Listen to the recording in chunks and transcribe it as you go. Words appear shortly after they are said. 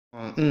妈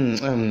妈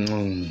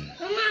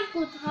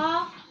骨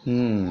头。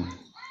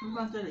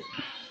放这里。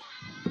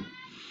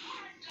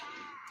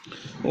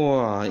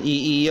哇，依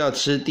依要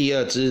吃第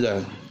二只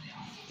了，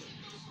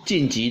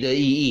晋级的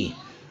意义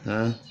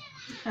啊。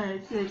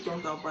这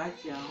种都不爱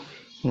嚼。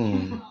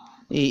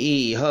依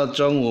依以后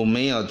中午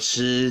没有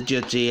吃，就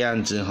这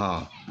样子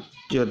哈，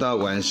就到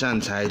晚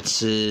上才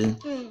吃。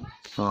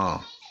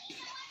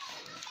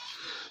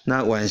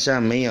那晚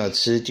上没有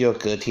吃，就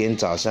隔天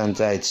早上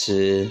再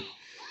吃，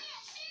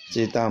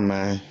知道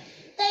吗？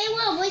对，因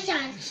为我不想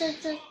吃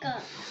这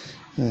个。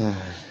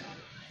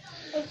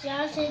我只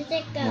要吃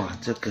这个。哇，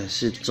这个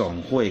是总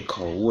会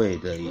口味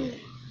的耶，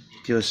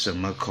就什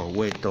么口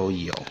味都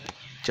有，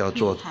叫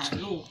做海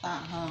陆大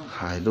亨。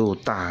海陆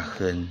大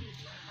亨。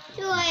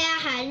对呀，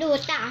海陆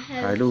大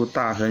亨。海陆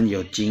大亨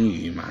有金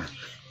鱼吗？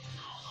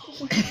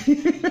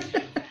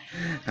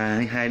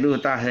海陆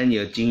大亨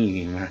有金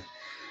鱼吗？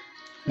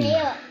没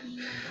有。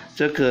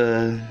这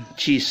个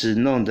起司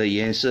弄的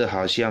颜色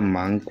好像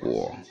芒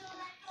果。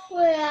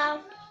对啊。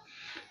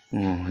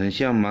很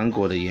像芒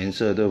果的颜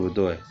色，对不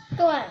对？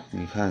对。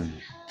你看，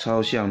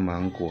超像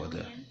芒果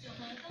的。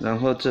然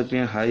后这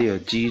边还有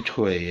鸡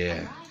腿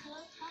耶。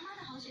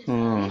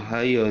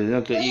还有那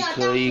个一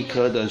颗一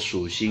颗的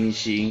数星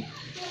星。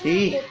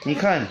咦，你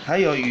看还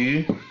有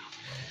鱼，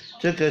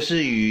这个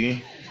是鱼。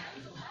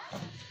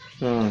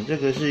这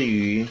个是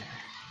鱼。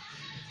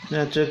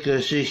那这个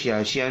是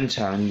小香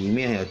肠，里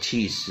面有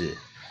起司。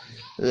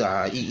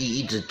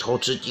一直偷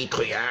吃鸡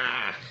腿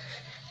啊！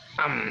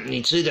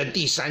你吃的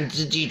第3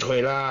只鸡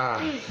腿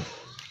啦。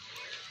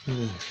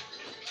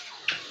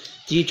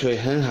鸡腿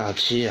很好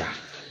吃啊。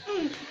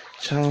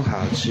超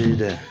好吃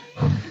的。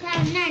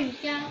那你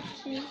就要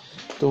吃。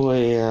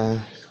对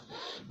呀，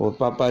我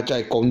爸爸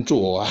在工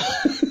作啊。